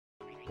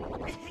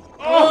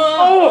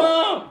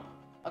Oh!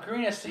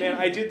 Ocarina, see? Man,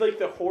 I did like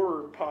the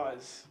horror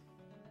pause.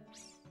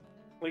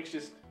 Link's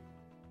just.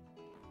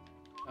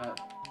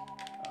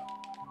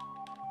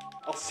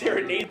 I'll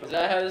serenade them. Is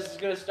that how this is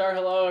gonna start?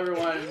 Hello,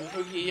 everyone.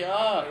 Fuki,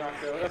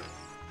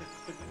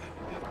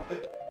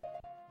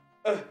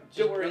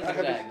 Don't worry, I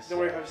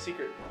have a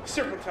secret.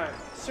 Serpentine.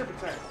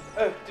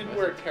 Didn't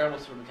work. A terrible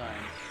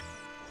serpentine.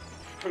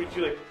 Coming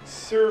to like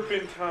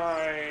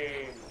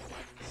serpentine.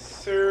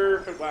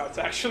 Wow, it's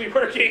actually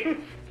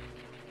working.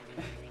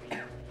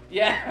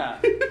 Yeah.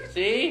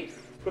 See?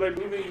 But I'm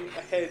moving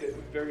ahead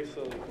very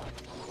slowly.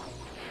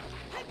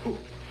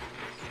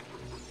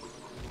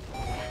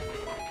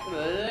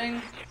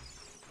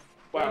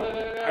 Wow,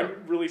 I'm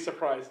really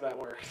surprised that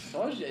works.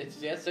 Told you,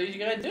 that's what you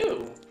gotta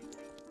do.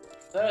 I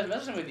thought I was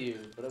messing with you,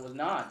 but it was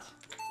not.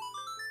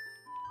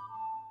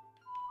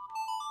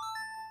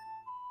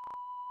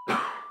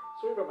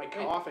 Sorry about my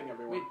coughing,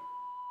 everyone.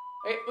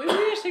 We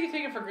just take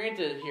it for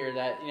granted here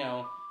that, you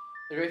know,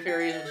 the Great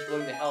Fairies are just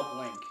willing to help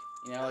Link.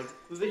 You know, like...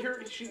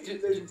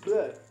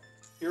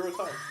 Hero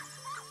time.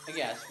 I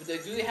guess. But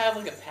do they have,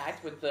 like, a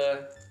pact with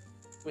the...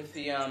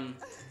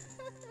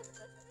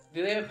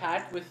 Do they have a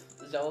pact with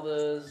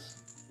Zelda's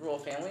royal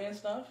family and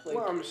stuff? Like,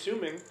 well, I'm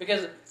assuming.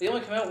 Because they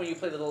only come out when you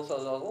play the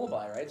Zelda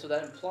Lullaby, right? So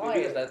that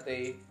implies that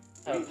they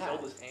have a pact.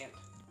 Zelda's aunt.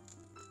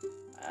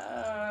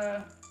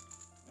 I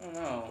don't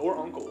know. Or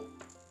uncle.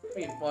 I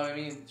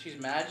mean, she's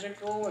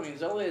magical. I mean,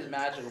 Zelda is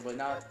magical, but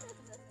not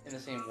in the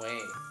same way.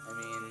 I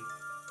mean,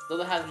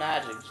 Zelda has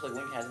magic, just like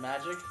Link has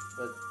magic,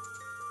 but,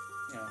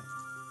 you know.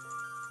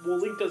 Well,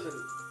 Link doesn't,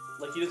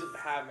 like, he doesn't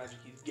have magic,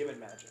 he's given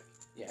magic.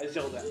 Yeah. As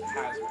Zelda has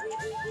magic.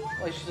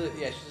 Like,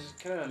 she's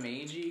kind of a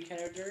magey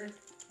character.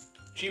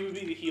 She would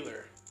be the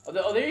healer.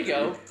 Oh, there you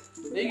go.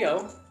 There you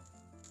go.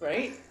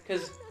 Right?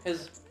 Because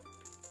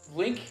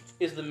Link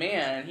is the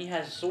man, and he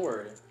has a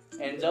sword.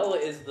 And Zelda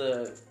is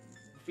the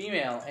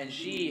female, and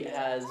she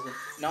has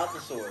not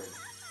the sword.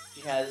 She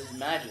has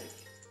magic.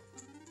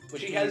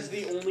 She has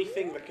the only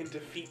thing that can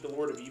defeat the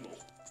Lord of Evil.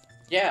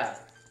 Yeah.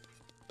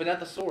 But not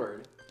the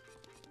sword.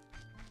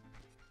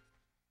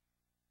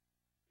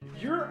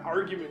 Your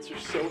arguments are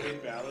so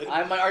invalid.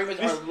 My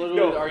arguments are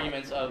literally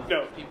arguments of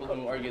people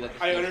who argue that.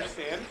 I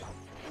understand.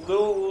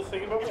 Little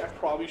thing about me, I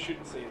probably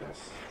shouldn't say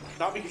this.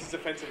 Not because it's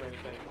offensive or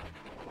anything.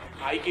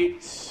 I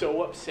get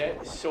so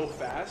upset so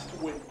fast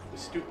when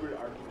stupid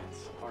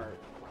arguments are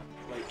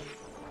like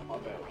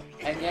about.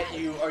 And yet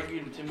you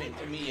argued to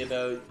me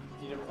about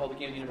all the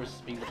games of the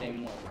universe being the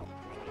same one.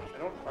 I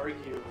don't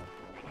argue.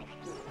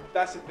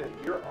 That's the thing.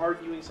 You're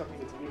arguing something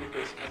that's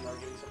ludicrous. I'm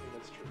arguing something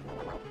that's true.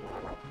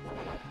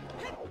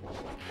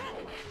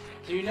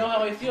 So you know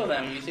how I feel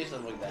then when you say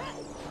something like that.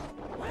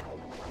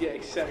 Yeah,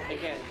 except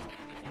again,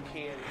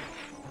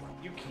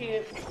 you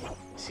can't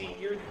see.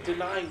 You're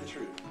denying the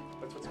truth.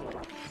 That's what's going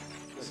on.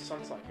 This is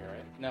Sunslime here,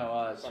 right?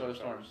 No, Sword of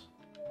Storms.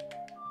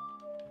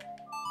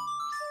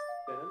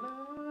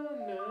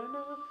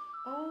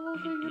 All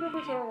the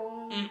universe are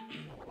one.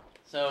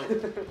 So,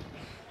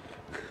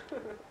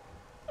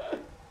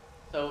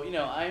 you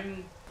know,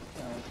 I'm,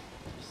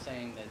 just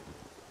saying that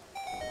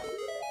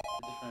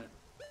it's a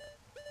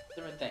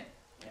different thing,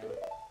 you know.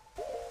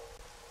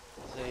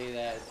 Say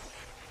that.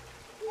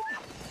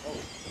 Oh,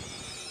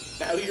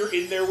 now you're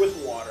in there with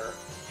water,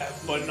 have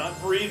fun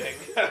not breathing.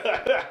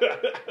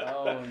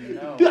 Oh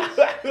no!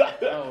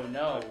 Oh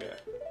no! Okay.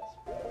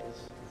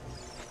 It's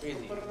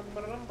crazy.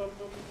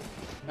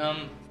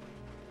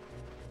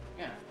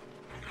 Yeah.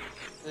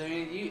 I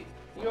mean,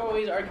 you're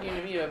always arguing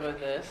to me about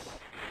this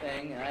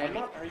thing. And I'm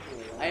not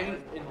arguing.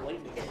 I'm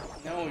enlightening.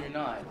 No, you're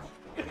not.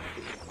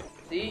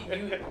 See,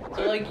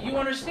 so like you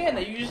understand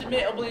that you just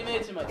openly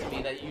admitted to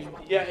me that you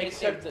can't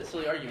accept the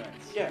silly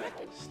arguments. Yeah,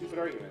 stupid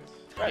arguments.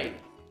 Right.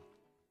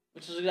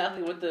 Which is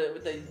exactly what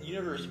the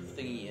universe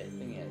thingy is.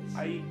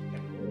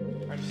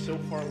 I'm so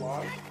far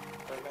lost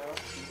right now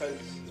because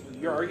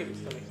your arguments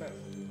still make sense.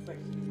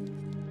 Thanks.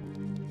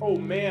 Oh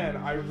man,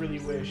 I really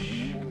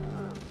wish.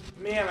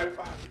 Man, I'm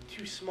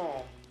too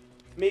small.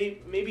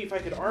 Maybe if I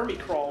could army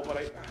crawl, but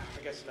I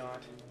guess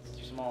not. It's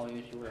too small even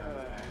if you were.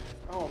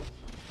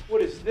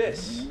 What is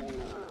this?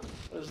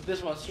 What is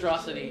this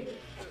monstrosity?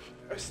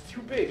 It's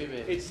too big.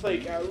 It's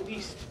like at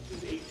least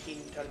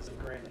 18 tons of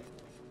granite.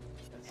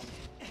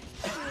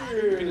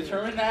 You can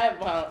determine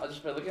that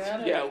just by looking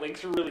at it? Yeah,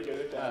 Link's really good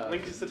at that.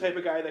 Link is the type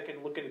of guy that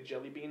can look at a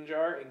jelly bean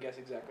jar and guess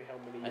exactly how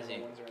many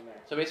ones are in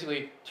there. So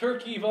basically,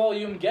 Turkey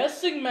Volume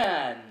Guessing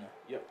Man!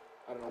 Yep.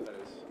 I don't know what that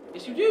is.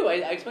 Yes, you do. I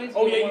explained it to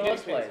you in one of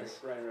Let's Plays.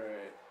 Right.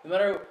 No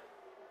matter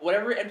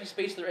whatever empty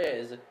space there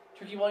is,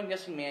 Turkey Volume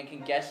Guessing Man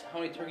can guess how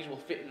many turkeys will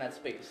fit in that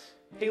space.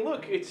 Hey,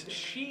 look, it's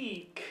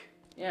Sheik.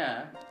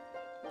 Yeah.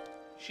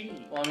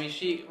 Sheik. Well, I mean,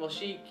 Sheik.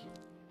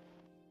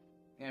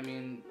 I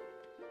mean,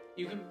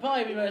 you could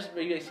probably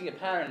be seeing a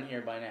pattern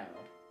here by now.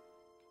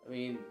 I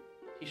mean,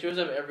 he shows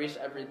up every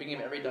beginning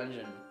of every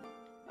dungeon.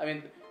 I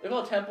mean, they're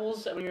called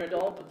temples when you're an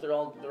adult, but they're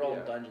all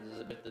dungeons. Is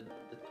a bit the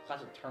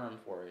classic term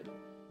for it.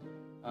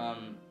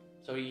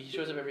 So he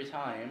shows up every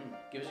time,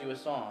 gives you a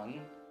song,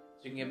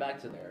 so you can get back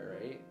to there,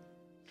 right?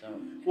 So,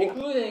 Well,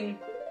 including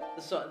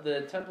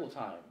the Temple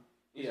Time.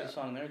 There's yeah. a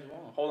song there as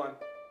well. Hold on.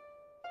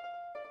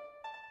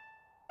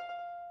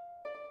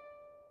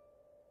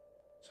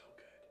 So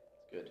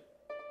good. Good.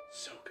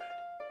 So good.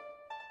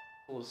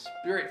 Full of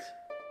spirit.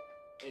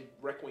 And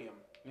Requiem.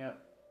 Yep.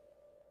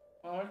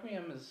 Well,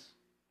 Requiem is.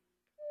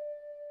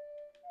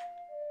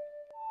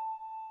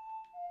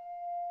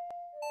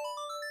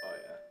 Oh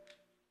yeah.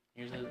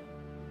 Here's a.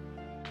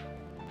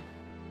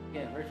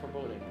 Again, very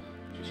foreboding.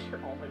 Just hear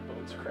all my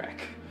bones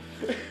crack.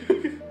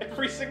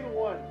 Every single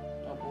one.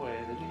 Oh boy,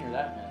 I didn't hear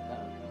that, man.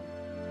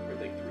 That Or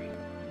like 3.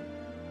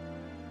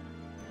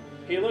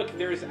 Hey, look,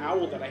 there's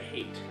Owl that I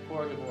hate.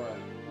 Kapora Gabora.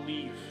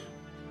 Leave.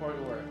 Kapora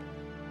Gabora.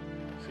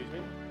 Excuse me?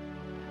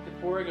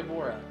 Kapora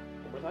Gabora.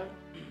 One more time?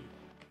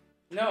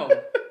 No.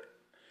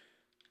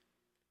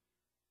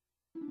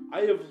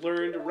 I have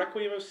learned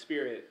Requiem of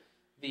Spirit.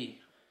 The.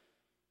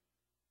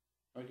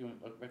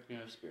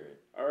 Requiem of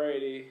Spirit.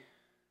 Alrighty.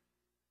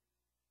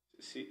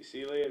 See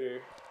you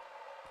later.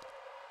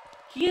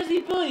 He has the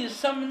ability to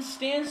summon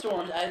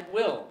sandstorms at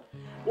will.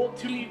 Well,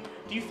 do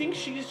you think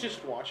she's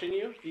just watching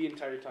you the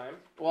entire time?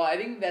 Well, I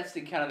think that's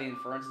the kind of the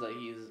inference that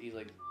he's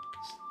like,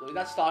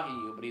 not stalking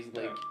you, but he's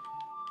like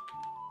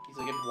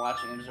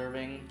watching,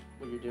 observing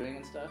what you're doing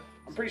and stuff.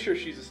 I'm pretty sure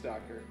she's a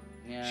stalker.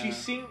 Yeah. She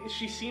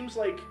seems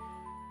like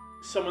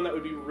someone that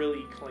would be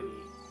really clingy.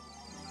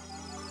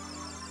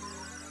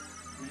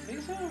 You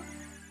think so?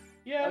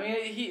 Yeah. I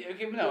mean,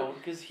 no,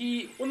 because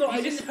he's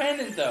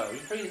independent though.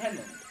 He's pretty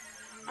independent.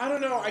 I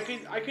don't know. I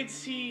could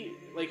see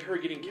like her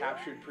getting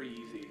captured pretty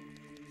easy.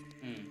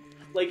 Hmm.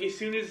 Like as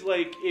soon as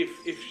like if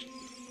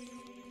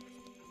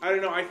I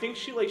don't know. I think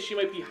she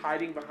might be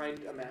hiding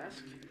behind a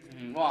mask.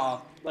 Mm-hmm.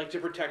 Well, like to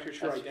protect her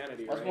true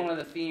identity. That's right? one of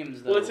the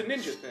themes. Though. Well, it's a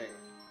ninja thing.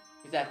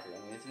 Exactly. I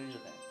mean, it's a ninja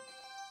thing.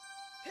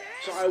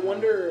 So I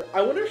wonder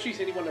if she's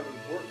anyone of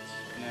importance.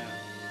 Yeah.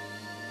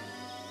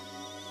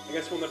 I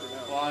guess we'll never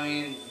know. Well,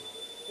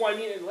 I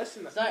mean, and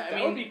listen,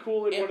 that would be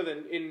cool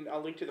in A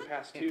Link to the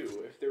Past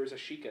too. If there was a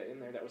Sheikah in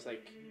there that was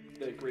like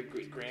the great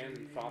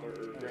grandfather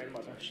or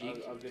grandmother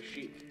of the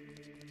Sheik.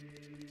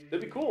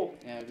 That'd be cool.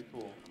 Yeah, it'd be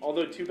cool.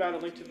 Although, too bad A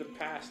Link to the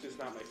Past is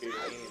not my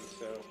favorite game,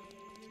 so.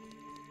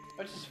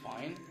 Which is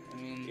fine. I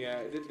mean.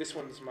 Yeah, this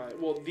one's my.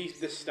 Well,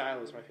 this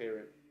style is my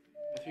favorite.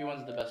 The 3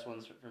 ones are the best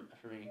ones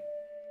for me.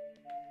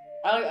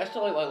 I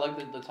still like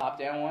the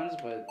top-down ones,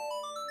 but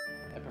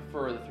I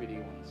prefer the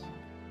 3D ones.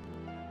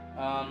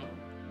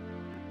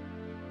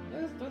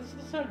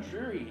 That's not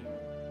dreary.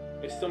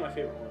 It's still my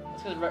favorite one.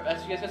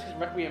 That's because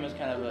Requiem is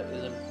kind of a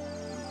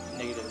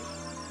negative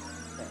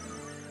thing.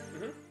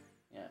 Mhm.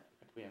 Yeah,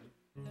 Requiem.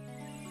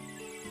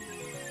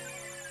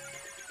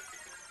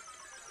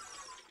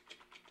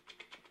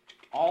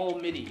 All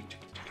MIDI.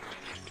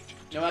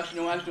 No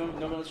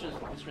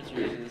instruments are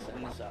used in this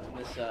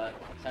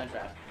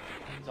soundtrack.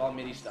 It's all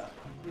MIDI stuff.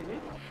 MIDI.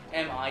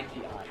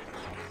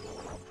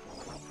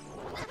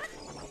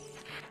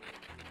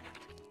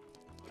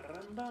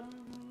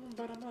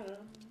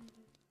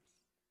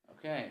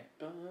 Okay.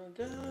 I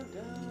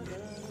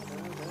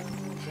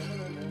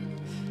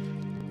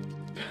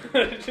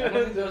don't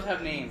think those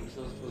have names,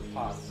 those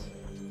pots.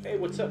 Hey,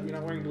 what's up? You're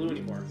not wearing blue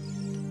anymore.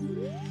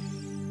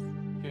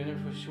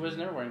 She was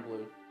never wearing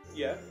blue.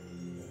 Yeah.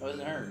 That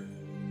wasn't her.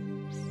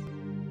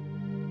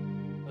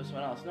 That was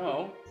someone else.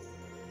 No.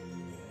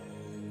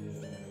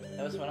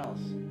 That was someone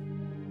else.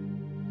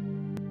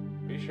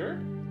 Are you sure?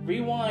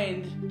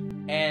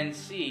 Rewind and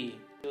see.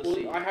 You'll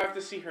see. I have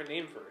to see her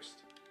name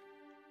first.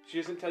 She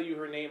doesn't tell you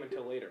her name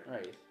until later.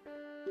 Right.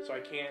 So I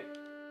can't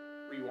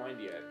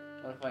rewind yet.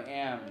 What if I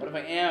am? What if I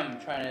am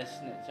trying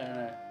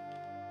to,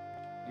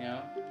 you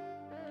know?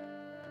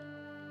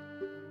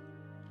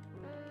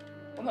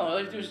 Well, no, all I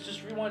have to do is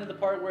just rewind to the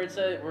part where it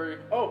said,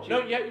 Oh, no,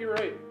 yeah, you're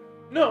right.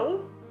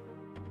 No.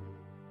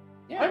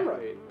 Yeah. I'm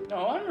right.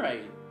 No, I'm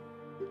right.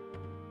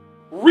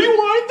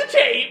 Rewind the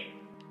tape!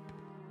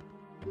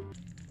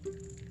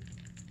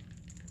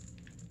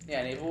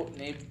 Yeah,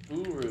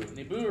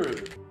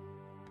 Nibiru.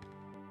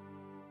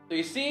 So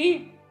you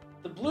see?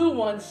 The blue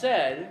one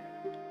said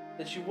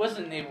that she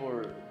wasn't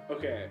Nibiru.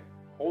 Okay,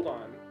 hold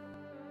on.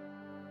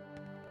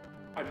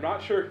 I'm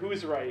not sure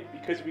who's right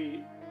because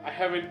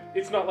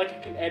it's not like I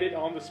can edit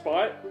on the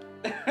spot.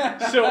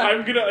 So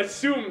I'm gonna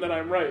assume that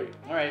I'm right.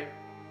 Alright.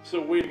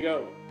 So way to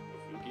go,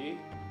 Fuki.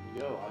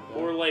 I'll go.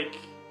 Or like,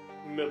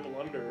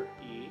 Blunder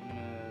E.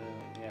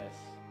 Yes.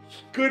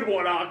 Good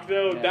one,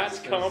 Octo. Yes, that's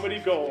comedy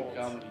gold.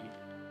 Comedy.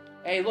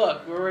 Hey,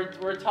 look,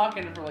 we're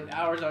talking for like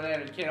hours on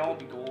end. It can't all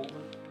be gold.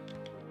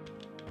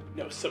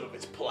 No, some of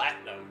it's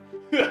platinum.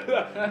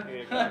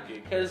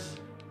 Because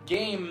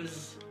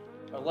games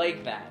are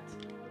like that.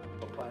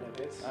 What platinum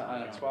hits? I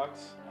don't know. Xbox.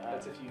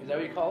 That's if you. Is that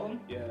what you call them?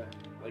 Yeah,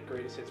 like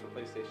greatest hits for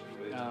PlayStation,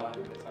 but it's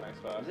platinum hits on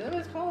Xbox. Is that what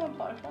it's called on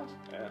Xbox?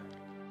 Yeah.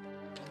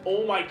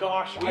 Oh my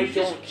gosh, Will I you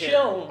don't just care.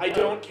 chill? I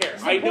don't care.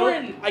 It's I know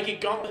important. I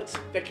get gauntlets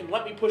that can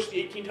let me push the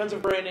 18 tons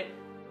of granite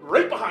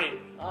right behind me.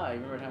 Ah, I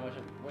remembered how much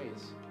it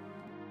weighs.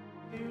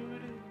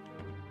 Dude,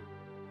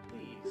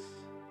 please.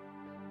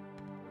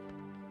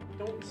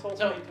 Don't insult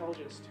So- my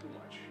intelligence too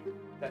much.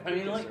 That I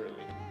mean, this like- early.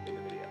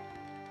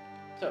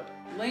 So,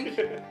 Link,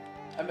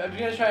 I'm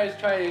gonna try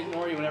to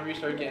ignore you whenever you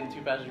start getting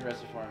too passive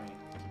aggressive for me.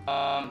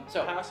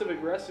 So passive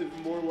aggressive,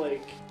 more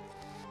like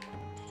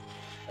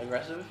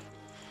aggressive.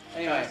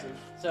 Anyway, passive.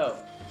 so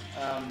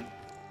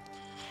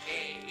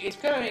it's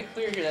kind of made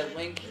clear here that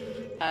Link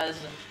has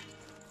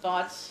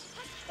thoughts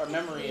or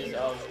memories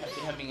of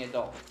him being an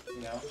adult.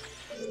 You know,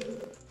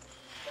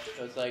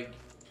 so it's like,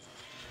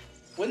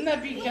 wouldn't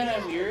that be kind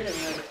of weird? I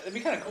mean, like, it'd be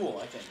kind of cool.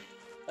 I think.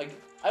 Like,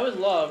 I would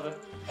love.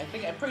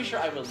 I'm pretty sure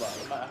I would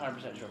love. I'm not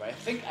 100% sure, but I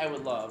think I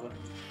would love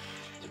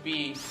to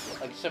be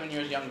like 7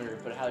 years younger,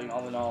 but having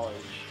all the knowledge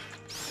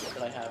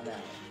that I have now.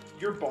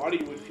 Your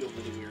body would feel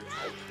really weird,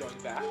 like, going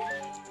back.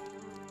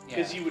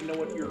 Because you would know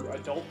what your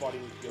adult body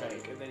would feel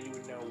like, and then you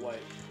would know what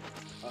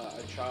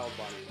a child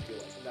body would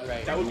feel like.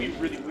 And that would be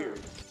really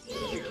weird.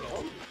 Did you kill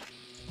him?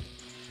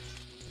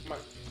 Come on.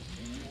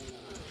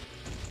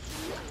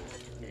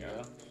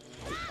 Yeah.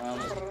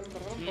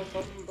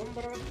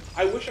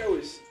 I wish I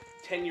was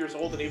 10 years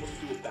old and able to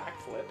do a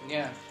backflip.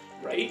 Yeah.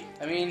 Right?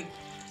 I mean,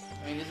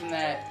 isn't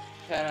that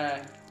kind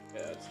of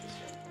Yeah, that's this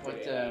one. what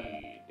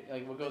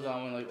like what goes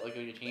on when like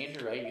when you're a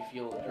teenager, right?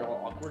 You're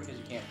all awkward because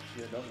you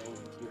don't know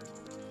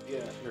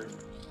your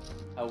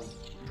how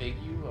big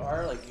you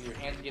are. Like your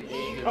hands get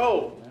big.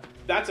 Oh,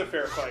 that's a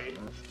fair fight.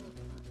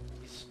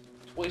 He's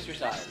twice your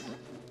size.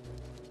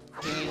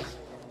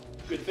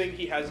 Good thing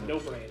he has no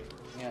brain.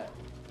 Yeah.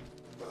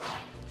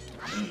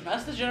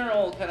 That's the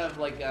general kind of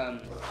like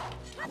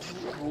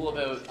rule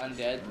about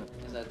undead,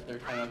 is that they're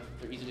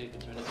easy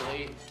to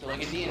manipulate. So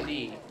like in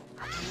D&D,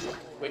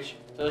 which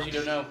for those who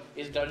don't know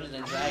is Dungeons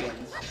and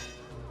Dragons,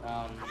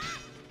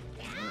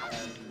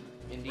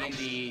 in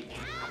D&D,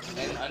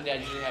 and undead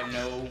usually have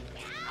no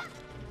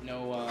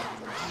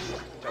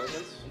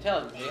intelligence.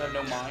 They have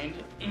no mind.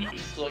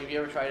 So like if you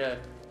ever try to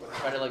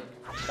like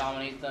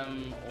dominate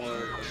them or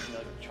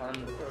like charm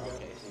them,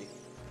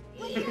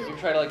 if you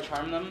try to like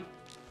charm them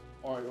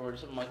or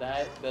something like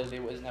that, it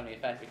doesn't have any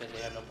effect because they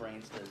have no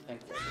brains to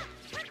think with.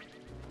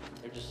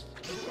 They're just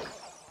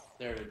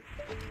there to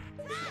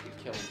get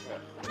killed,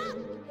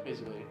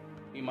 basically.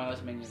 Be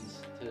mindless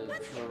minions to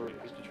whoever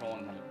is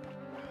controlling them.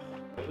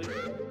 Really?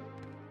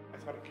 I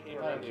thought it came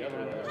around the other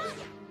way.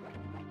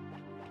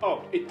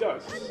 Oh, it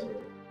does.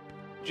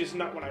 Just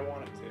not when I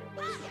want it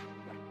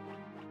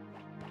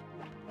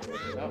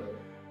to. No.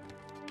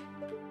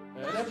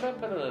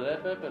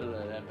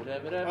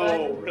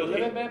 Oh,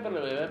 really?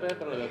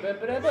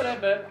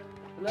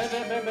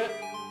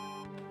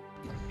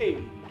 Hey.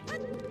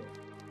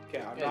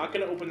 Okay, I'm not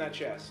gonna open that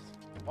chest.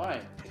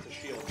 Why? It's a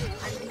shield.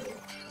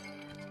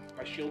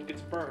 My shield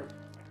gets burned.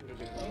 I can go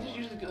get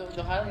You just use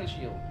the Highland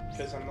shield.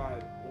 because I'm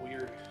not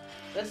weird.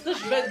 That's the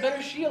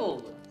better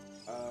shield.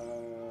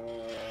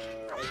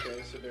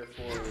 Okay, so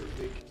therefore,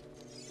 big.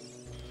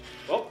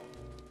 Well,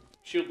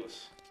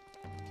 shieldless.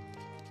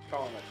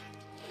 Calling it.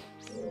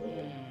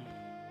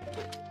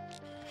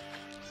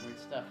 Weird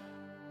stuff.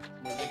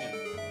 We're digging.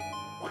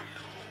 Wow.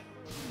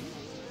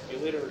 See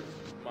you later,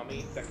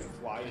 mummy that can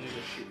fly and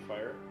just shoot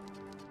fire.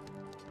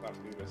 Not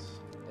Anubis.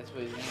 That's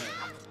what his name is.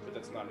 But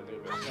that's not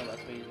Anubis. No,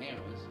 that's what his name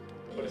was.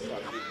 But it's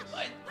not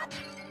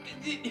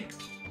Anubis.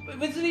 But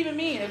what's it even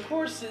mean? Of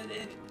course,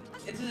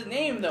 it's his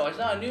name though. It's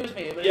not Anubis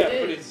maybe, but Yeah,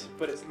 it is.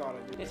 but it's not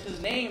Anubis. It's his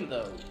name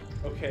though.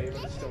 Okay,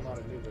 but it's still not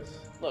Anubis.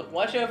 Look,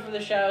 watch out for the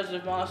shadows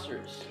of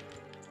monsters.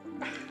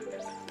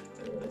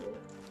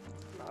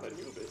 Not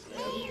Anubis,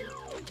 man.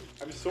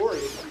 I'm sorry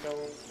if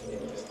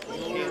you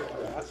can't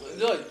grasp it.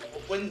 Look,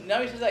 when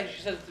Navi says that,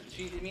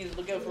 she means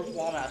look out for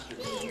wall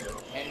masters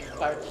and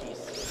fire keys.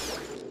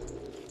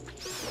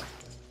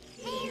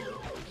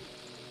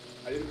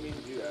 I didn't mean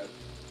to do that.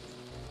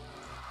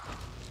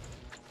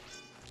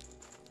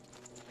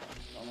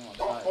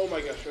 Oh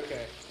my gosh,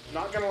 okay.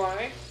 Not gonna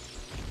lie,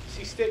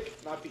 see stick,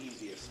 not the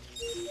easiest.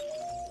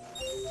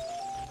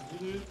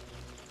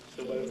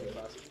 Still better than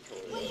classic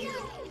controller.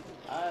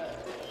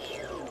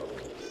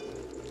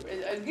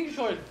 I think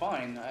controller's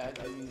fine. I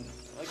mean,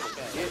 I like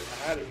it. Get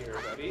out of here,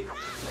 buddy.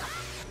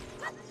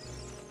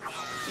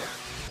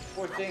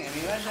 Poor thing. I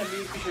mean, imagine a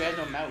big creature has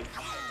no mouth.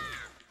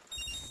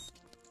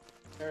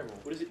 Terrible.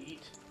 What does it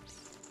eat?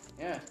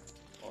 Yeah.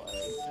 Well, it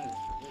doesn't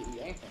really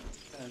eat anything.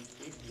 It's kind of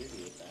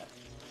busy with that.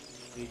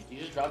 You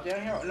just drop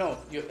down here? No, I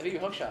think you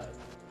hook shot it.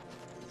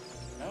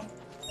 No?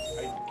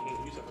 I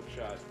can't use a hook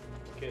shot.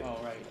 Kid. Oh,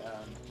 right.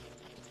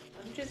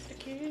 I'm just a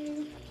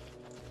kid.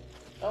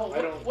 Oh,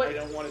 I don't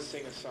want to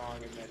sing a song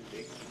and then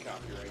be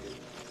copyrighted.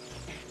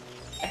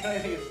 I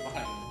think it's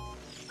fine.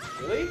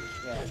 Really?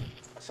 Yeah.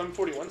 A Sum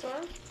 41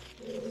 song?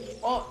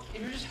 Well,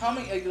 if you're just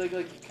humming, like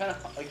kind of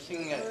like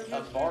singing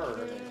a bar of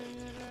it.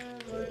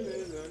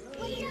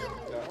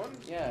 That one?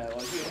 Yeah, well,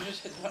 if you're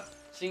just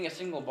singing a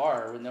single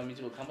bar with no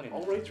musical accompaniment.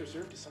 All rights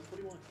reserved to Sum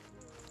 41.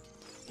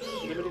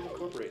 Limited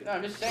Incorporated. No,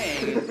 I'm just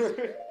saying.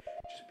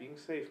 Just being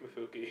safe,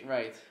 Mifuki.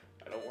 Right.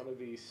 I don't want to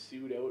be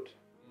sued out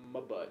my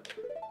butt.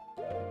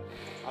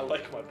 I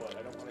like my butt.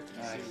 I don't want it to be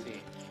I sued.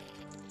 see.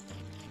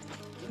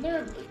 Isn't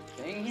there a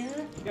thing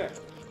here? Yeah.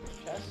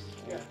 Chest?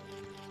 Yeah.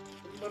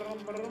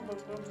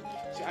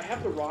 See, I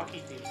have the Rocky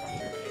theme song in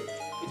my head.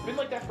 It's been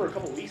like that for a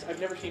couple weeks. I've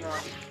never seen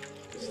Rocky.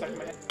 It's stuck in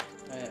my head.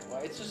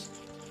 Well, it's just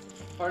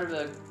part of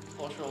the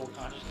cultural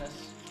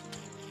consciousness.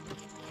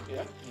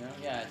 Yeah. You know,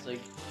 yeah, it's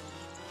like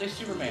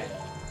Superman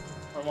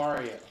or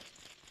Mario.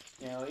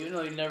 You know, even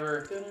though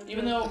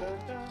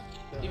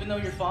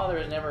your father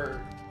has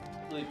never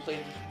really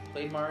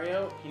played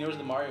Mario, he knows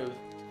the Mario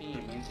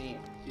main theme.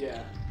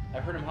 Yeah.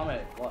 I've heard him hum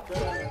it a lot.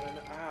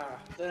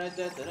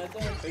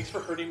 Thanks for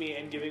hurting me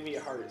and giving me a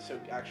heart, so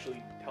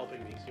actually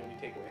helping me, so you only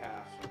take away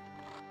half.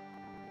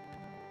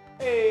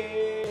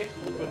 Hey!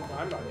 But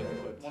I'm not getting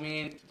put. I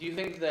mean, do you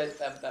think that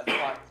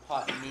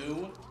pot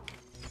knew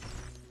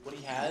what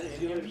he had in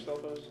him? Maybe.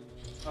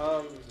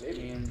 I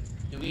mean,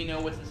 do we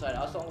know what's inside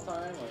us all the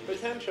time? Like,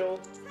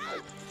 potential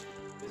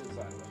is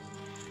inside of us.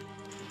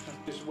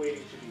 Just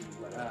waiting to be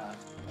let out.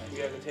 We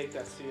have to take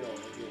that seal and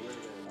get rid of it.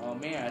 Oh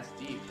man, that's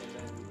deep. And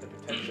then the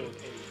potential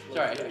can...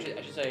 Sorry, I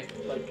should say...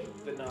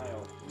 Like the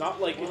Nile.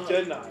 Not like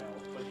the Nile,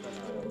 but the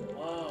Nile.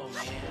 Whoa,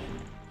 man.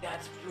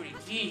 That's pretty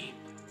deep.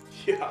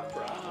 Yeah,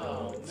 bro.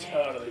 Oh, man.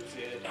 Totally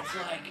did. It's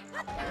like,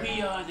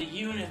 we are the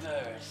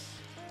universe.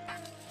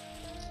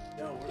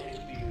 No, we're in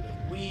the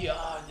universe. We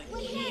are the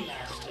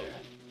Keymaster.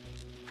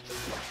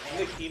 I'm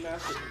the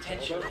Keymaster from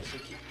Potential Zelda? is the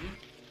key.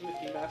 I'm the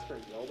Keymaster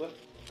in Zelda?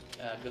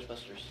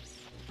 Ghostbusters.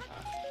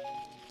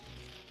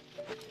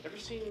 Never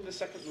seen the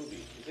second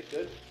movie. Is it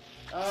good?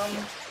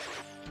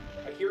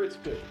 I I hear it's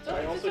good.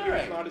 I also hear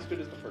it's not as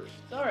good as the first.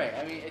 It's alright.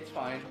 I mean, it's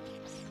fine.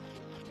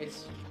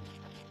 It's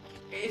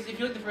if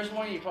you like the first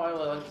one, you probably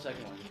will like the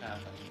second one. Kind of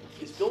fun.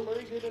 Is Bill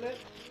Murray good in it?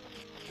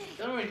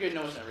 Bill Murray's good,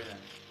 knows everything.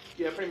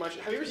 Yeah, pretty much.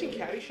 Have you ever seen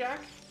Caddyshack?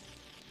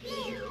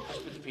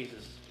 Just bits and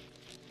pieces.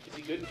 Is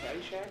he good in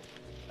Caddyshack?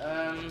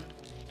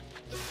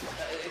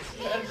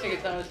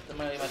 It's not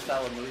my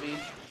style of movie.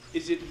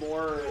 Is it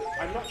more?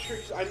 I'm not sure.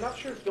 I'm not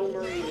sure if Bill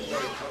Murray is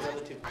like a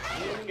relative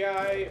clean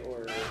guy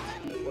or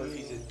if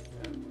he's a.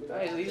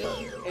 At least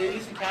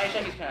in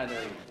Caddyshack, he's kind of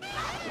dirty.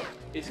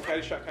 Is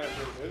Caddyshack kind of a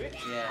dirty movie?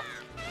 Yeah.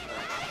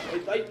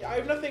 I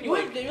have nothing. You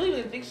really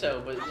wouldn't think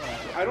so, but yeah.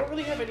 I don't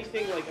really have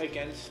anything like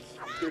against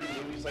dirty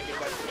movies. Like if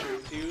that's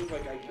what you're into,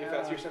 like if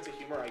that's your sense of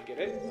humor, I get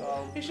it.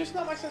 It's just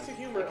not my sense of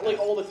humor. Like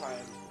all the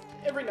time.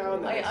 Every now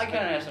and then. I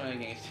kind of have something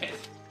against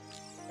it.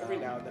 Every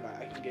now and then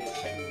I can get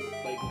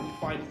like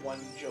find one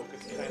joke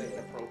that's kind of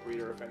inappropriate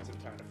or offensive,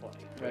 kind of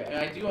funny. Right, and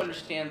I do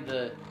understand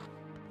the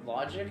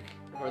logic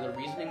or the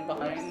reasoning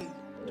behind.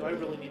 Do I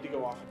really need to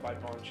go off and buy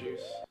Bond juice?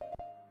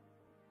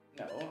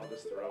 No. I'll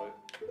just throw it.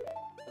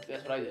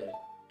 That's what I did.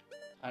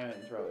 Time it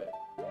and throw it.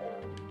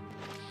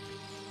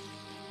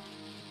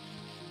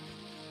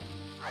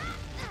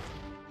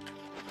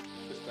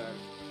 This time.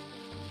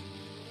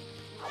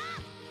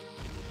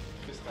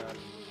 This time.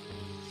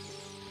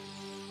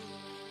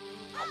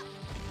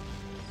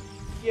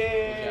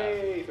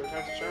 Yay! Third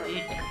time's a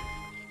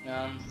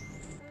charm.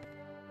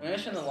 I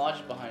understand the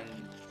logic behind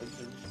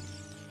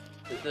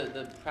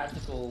the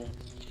practical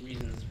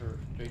reasons for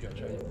dirty jokes,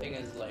 right? The thing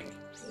is, like,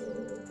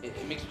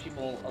 it makes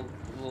people a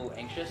little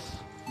anxious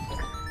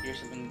to hear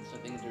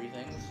something dirty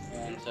things,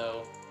 and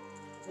so...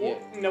 Well,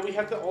 no, we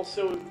have to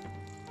also...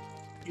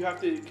 You have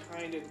to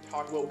kind of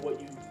talk about what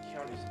you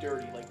count as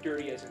dirty. Like,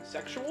 dirty as in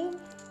sexual,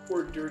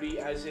 or dirty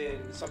as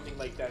in something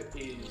like that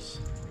is,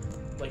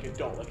 like,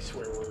 adult, like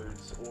swear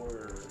words,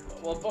 or...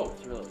 Well,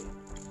 both, really.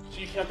 So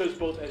you count those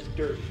both as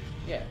dirty?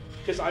 Yeah.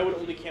 Because I would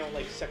only count,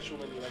 like,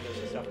 sexual innuendos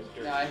and stuff as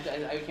dirty. No,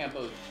 I would count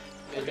both.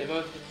 Okay. They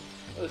both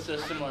listed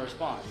a similar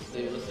response.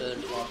 They listed a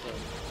response of,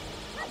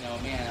 you know,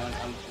 man,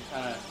 I'm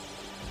kind of...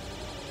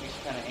 Makes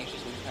you kind of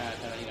anxious and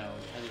kind of, you know,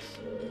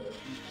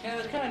 has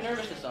this kind of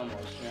nervousness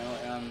almost, you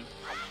know,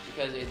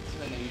 because it's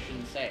something that you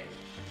shouldn't say,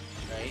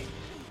 right?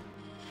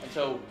 And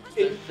so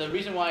the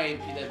reason why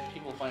that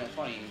people find it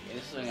funny, and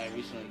this is something I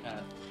recently kind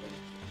of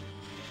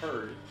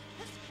heard,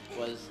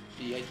 was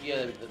the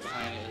idea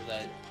behind it is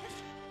that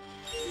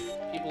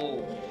people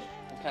will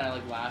kind of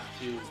like laugh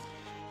to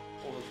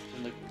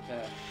like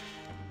kind of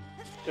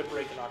to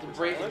break an awkward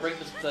break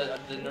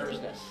the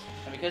nervousness,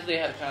 and because they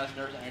have kind of this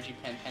nervous energy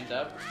pent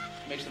up,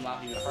 it makes them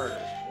laugh even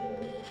harder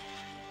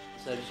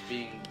instead of just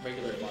being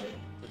regular funny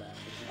to them.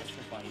 It's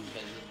extra funny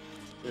because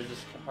there's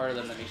this part of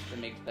them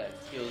that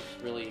feels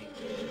really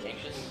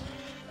anxious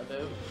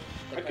about.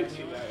 I could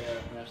see that, yeah. You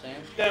know what I'm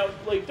saying? Now,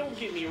 like, don't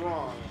get me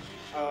wrong.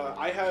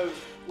 I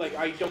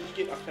don't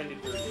get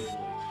offended very easily.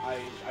 I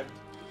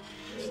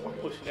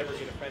almost never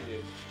get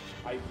offended.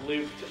 I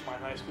lived my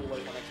high school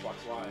life on Xbox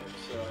Live,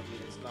 so I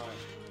mean, it's not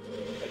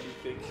a new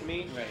thing to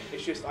me. Right.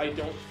 It's just I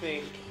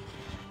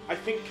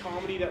think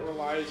comedy that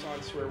relies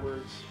on swear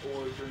words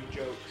or dirty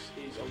jokes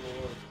is a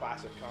more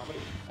classic comedy.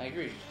 I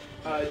agree.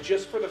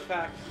 Just for the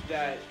fact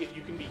that if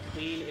you can be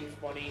clean and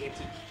funny, it's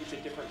a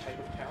different type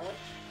of talent.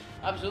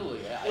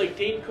 Absolutely. Like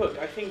Dane Cook,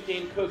 I think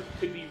Dane Cook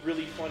could be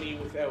really funny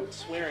without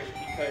swearing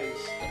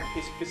because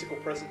his physical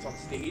presence on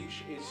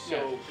stage is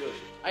so good.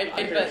 I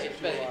bet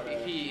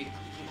if he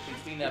can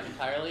clean up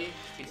entirely,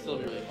 he'd still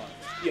be really funny.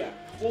 Yeah.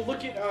 Well,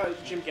 look at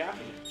Jim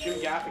Gaffigan. Jim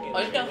Gaffigan.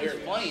 Oh, Jim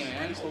Gaffigan's funny,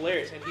 man. He's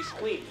hilarious, and he's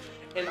clean.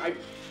 and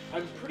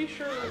I'm pretty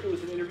sure it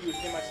was an interview with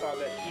him I saw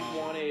that he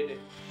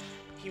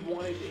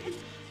wanted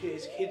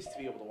his kids to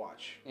be able to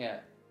watch. Yeah.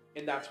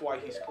 And that's why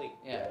he's clean.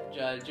 Yeah.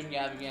 Jim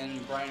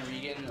Gaffigan, Brian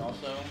Regan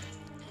also.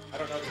 I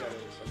don't know who that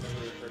is. I've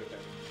never heard of him.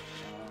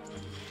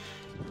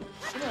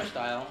 Similar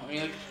style. I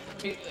mean,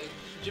 like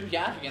Jim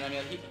Gaffigan. I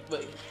mean,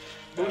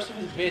 most of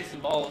his bits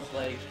involves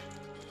like.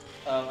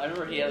 I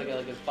remember he had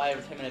like a 5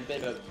 or 10 minute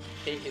bit about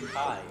cake and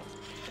pie.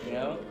 You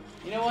know.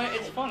 You know what?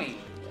 It's funny.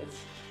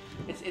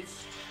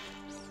 It's.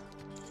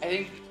 I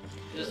think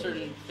there's a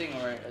certain thing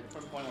where at a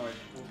certain point where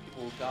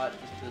people got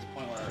just to this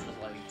point where it was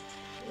like,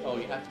 oh,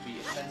 you have to be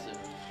offensive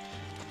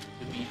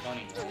to be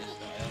funny. I don't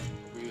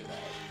agree with that.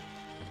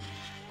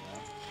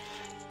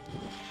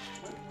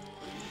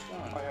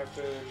 I have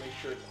to make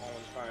sure it's all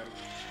in time.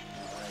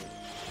 Alright.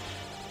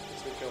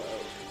 Just to kill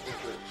out the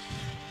troops.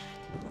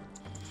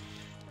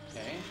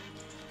 Okay.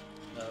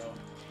 So.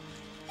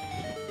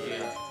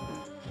 Yeah.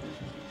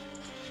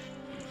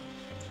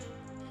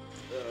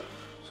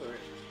 Sorry.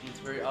 It's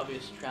a very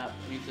obvious trap.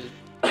 I mean, it's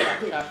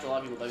a trap for a lot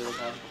of people that a lot of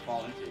people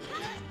fall into.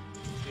 Right?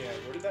 Yeah,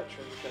 where did that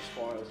treasure chest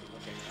fall? I wasn't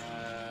looking.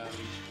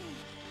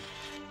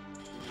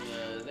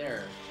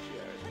 There.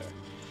 Yeah, right there.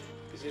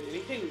 Is it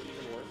anything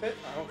even worth it?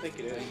 I don't think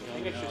it is. I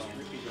think it's just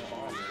rupees or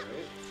bombs,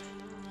 right?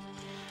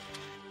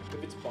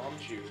 If it's bomb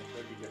chew,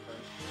 that'd be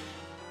different.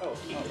 Oh,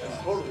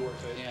 that's totally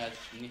worth it. Yeah, it's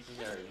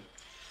necessary.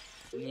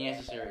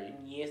 Necessary.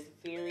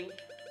 Necessary?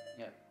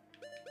 Yep.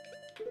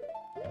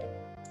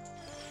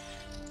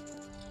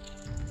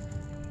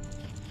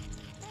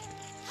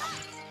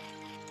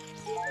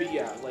 But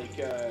yeah, like,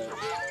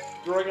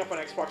 growing up on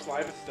Xbox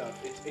Live and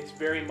stuff, it's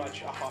very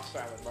much a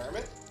hostile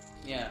environment.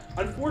 Yeah.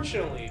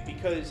 Unfortunately,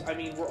 because, I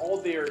mean, we're all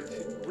there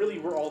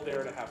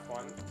to have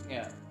fun.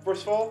 Yeah.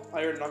 First of all,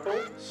 Iron Knuckle,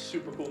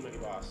 super cool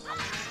mini-boss.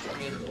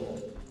 He is cool.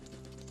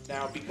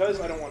 Now, because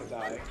I don't want to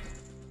die,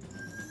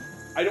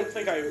 I don't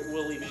think I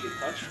will even get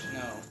touched.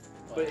 No.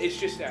 But it's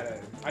just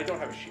I don't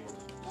have a shield.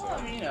 So. Well,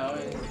 I mean, you know.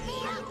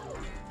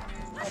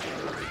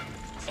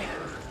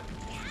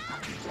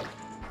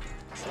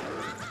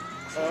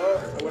 I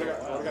would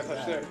have got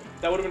touched there.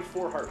 That would have been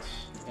 4 hearts.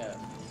 Yeah.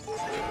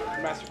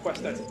 Master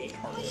Quest, that's 8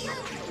 hearts.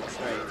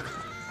 Right.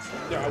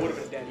 Yeah, I would have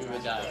been dead. You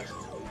would have died.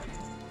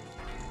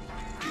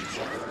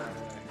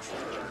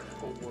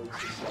 Awards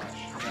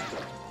slash.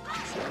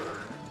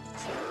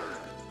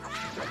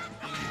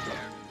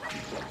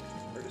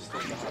 Or just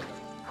stand behind them.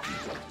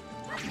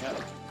 Yep.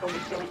 Oh,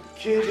 no,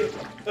 kid!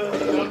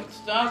 Don't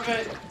stop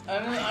it!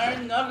 I'm an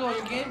Iron Knuckle,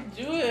 you can't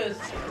do this!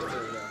 There we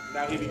go.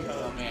 Now he becomes...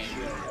 Oh, man.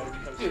 Yeah, now he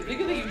becomes... Dude,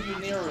 think of if you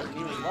near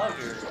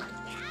larger.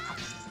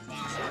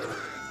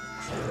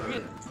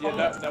 Yeah,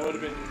 that would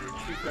have been 2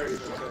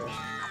 fairies right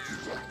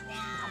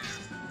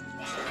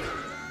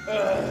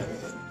there.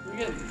 You're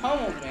getting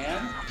pummeled, man.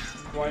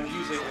 Well, I'm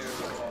using it as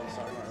well,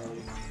 so I'm not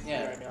really...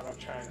 Yeah. I mean, I'm not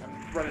trying... I'm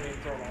running in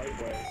throwing my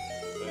life away.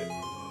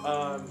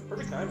 But,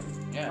 perfect time.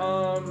 Yeah.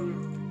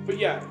 But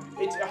yeah,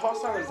 it's a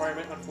hostile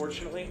environment,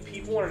 unfortunately.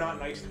 People are not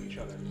nice to each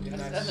other.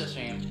 That's a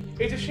shame.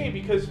 It's a shame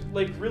because,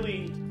 like,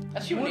 really...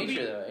 That's human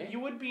nature, though, eh? You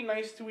would be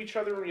nice to each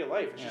other in real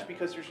life. It's just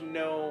because there's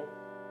no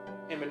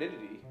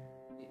anonymity.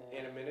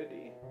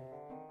 Anonymity?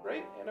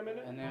 Right?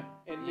 Anonymity?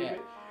 Yeah.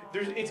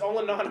 It's all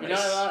anonymous.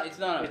 It's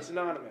anonymous. It's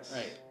anonymous.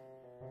 Right.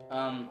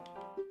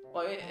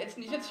 Well,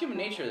 it's human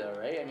nature, though,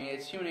 right? I mean,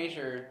 it's human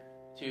nature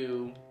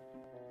to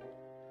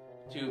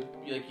be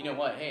like, you know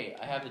what? Hey,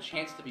 I have the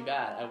chance to be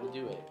bad. I will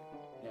do it.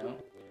 You know?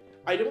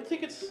 I don't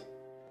think it's...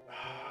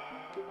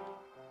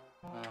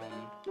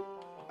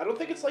 I don't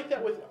think it's like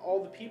that with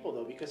all the people,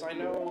 though, because I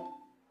know...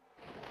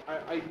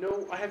 I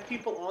have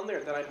people on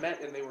there that I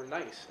met and they were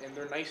nice, and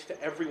they're nice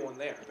to everyone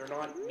there. They're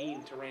not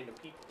mean to random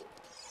people.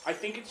 I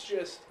think it's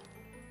just...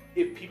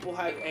 If people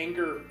have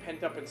anger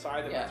pent up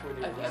inside them, that's where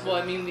they release it. Well,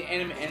 I mean, the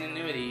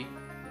anonymity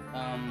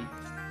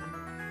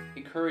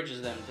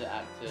encourages them to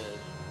act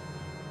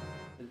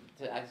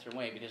a certain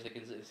way because they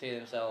can say to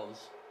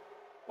themselves,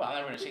 "Well, I'm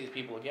never going to see these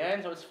people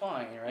again, so it's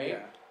fine, right?"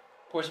 Yeah.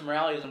 Of course,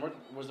 morality doesn't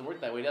work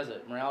that way, does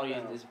it? Morality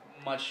is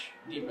much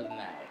deeper than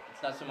that.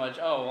 It's not so much,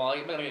 "Oh, well,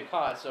 I'm going to get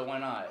caught, so why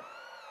not?"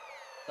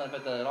 It's not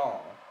about that at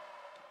all.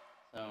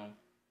 So,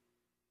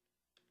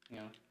 you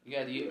know,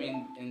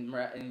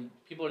 and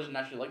people are just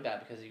naturally like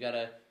that because you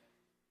gotta,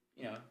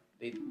 you know,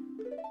 you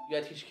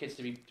gotta teach kids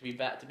to be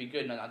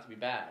good, not to be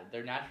bad.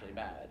 They're naturally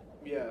bad.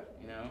 Yeah.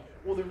 You know.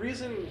 Well, the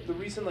reason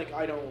like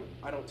I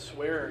don't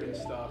swear and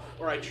stuff,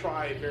 or I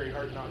try very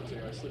hard not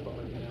to. I slip up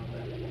every now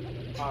and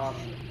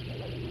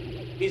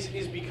then. Is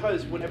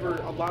because whenever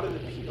a lot of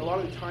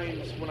the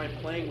times when I'm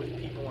playing with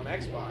people on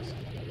Xbox,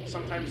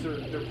 sometimes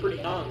they're pretty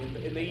young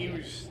and they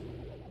use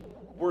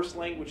worse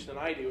language than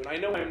I do, and I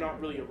know I'm not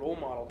really a role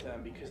model to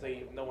them because they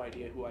have no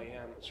idea who I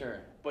am.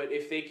 Sure. But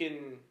if they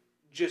can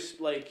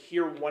just like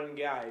hear one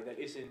guy that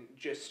isn't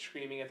just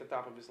screaming at the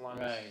top of his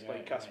lungs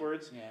cuss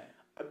words,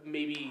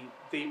 maybe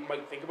they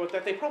might think about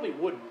that. They probably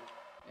wouldn't.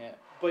 Yeah.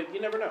 But you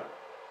never know.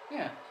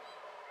 Yeah.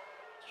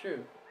 It's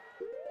true.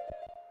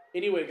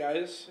 Anyway,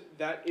 guys,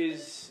 that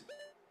is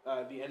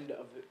the end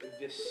of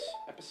this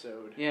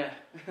episode. Yeah.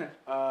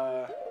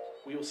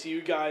 We will see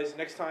you guys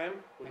next time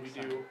when we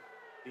do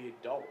the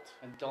adult.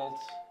 Adult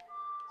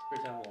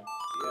Spirit Temple.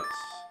 Yes.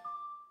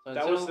 So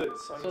That was the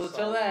song. So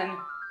until then,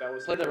 that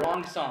was play the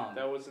wrong song.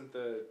 That wasn't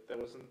the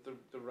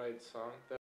right song.